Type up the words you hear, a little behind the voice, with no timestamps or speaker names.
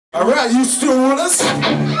Alright, you still with us? You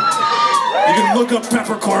can look up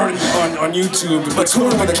Peppercorn on YouTube, but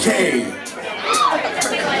corn with a K.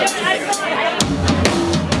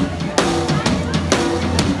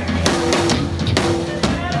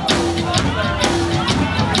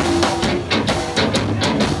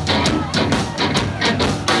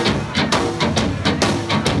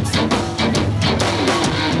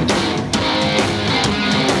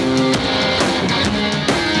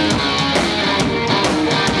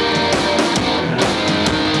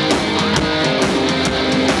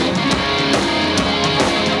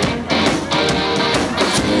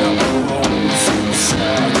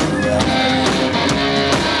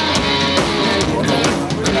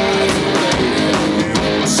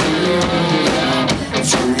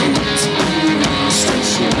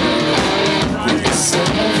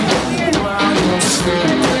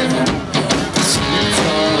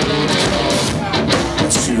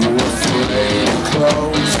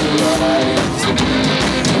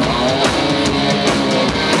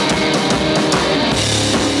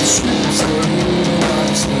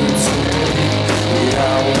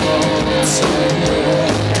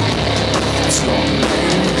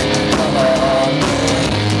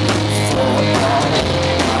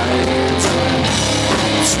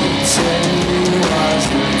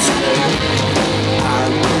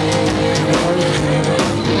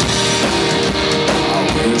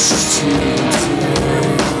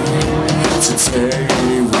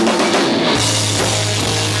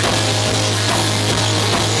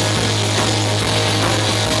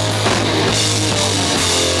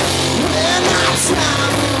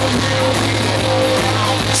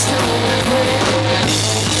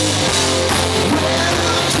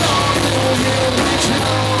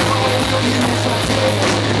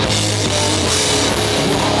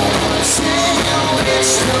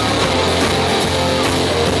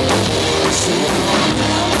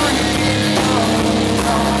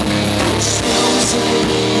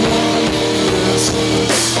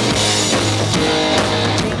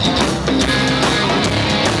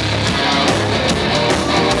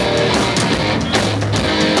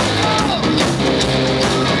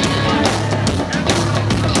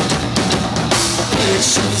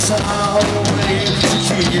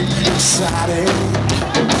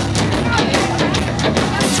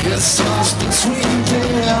 Distance between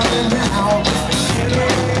them and now.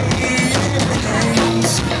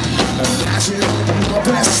 Imagine the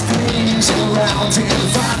best things around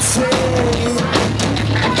inviting.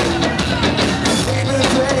 Maybe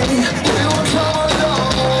they will come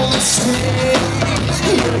along and stay.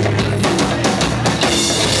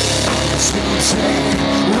 To take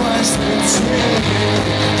what's the take.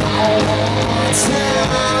 I want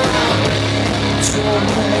time to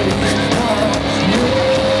make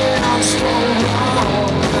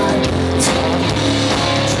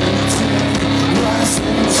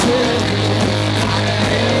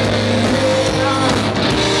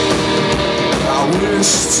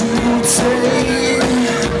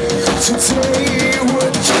today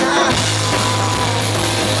would die.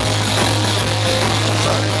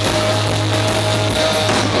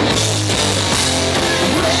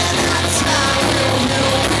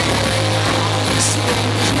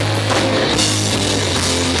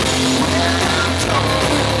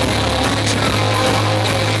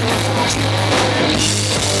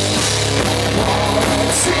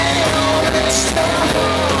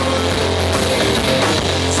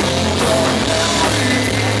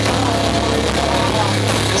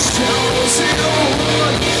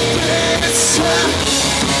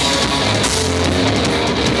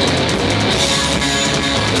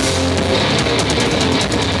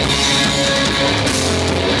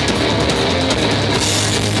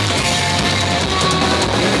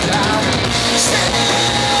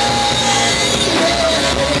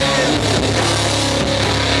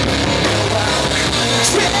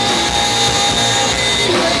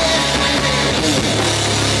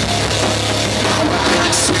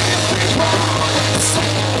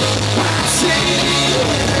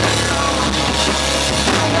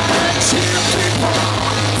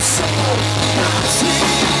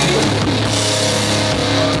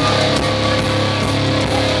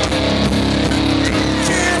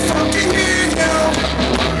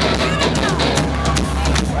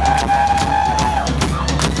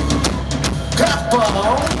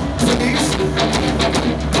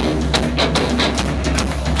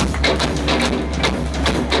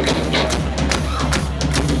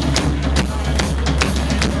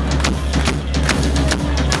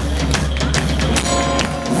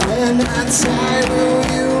 When I die, will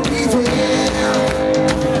you be there?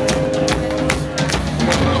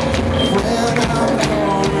 When I'm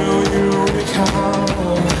gone, will you be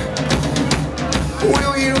calm?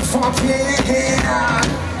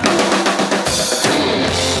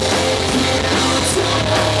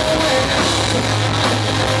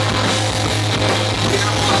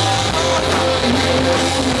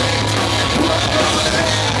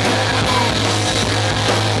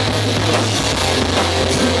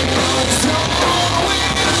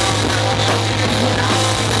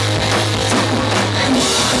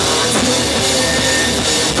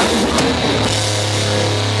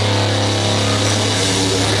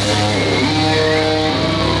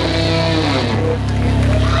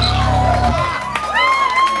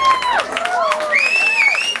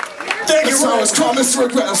 Mr.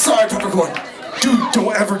 Regret, I'm sorry, Peppercorn. Dude,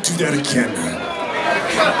 don't ever do that again.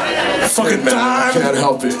 Fucking man, Thyme. I can't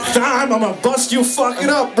help it. Thyme, I'm gonna bust you fucking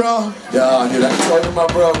up, bro. Yeah, dude, I can tell you're my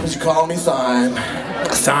bro because you call me Thyme.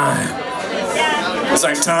 Thyme. It's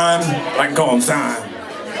like time, I can call him Thyme.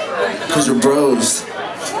 Because we're bros.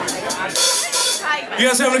 You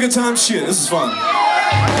guys having a good time? Shit, this is fun.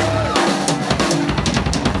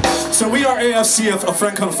 So we are AFCF, A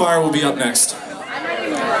Friend Come Fire will be up next.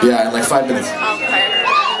 Yeah, in like 5 minutes.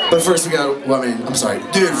 But first we got, well, I mean, I'm sorry.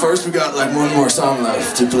 Dude, first we got like one more song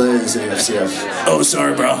left to play as AFCF. Oh,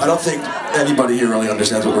 sorry, bro. I don't think anybody here really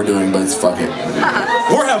understands what we're doing, but fuck it.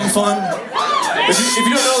 We're having fun. If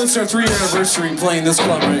you don't know, this is our 3-year anniversary playing this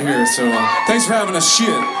club right here, so thanks for having us.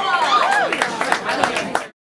 Shit.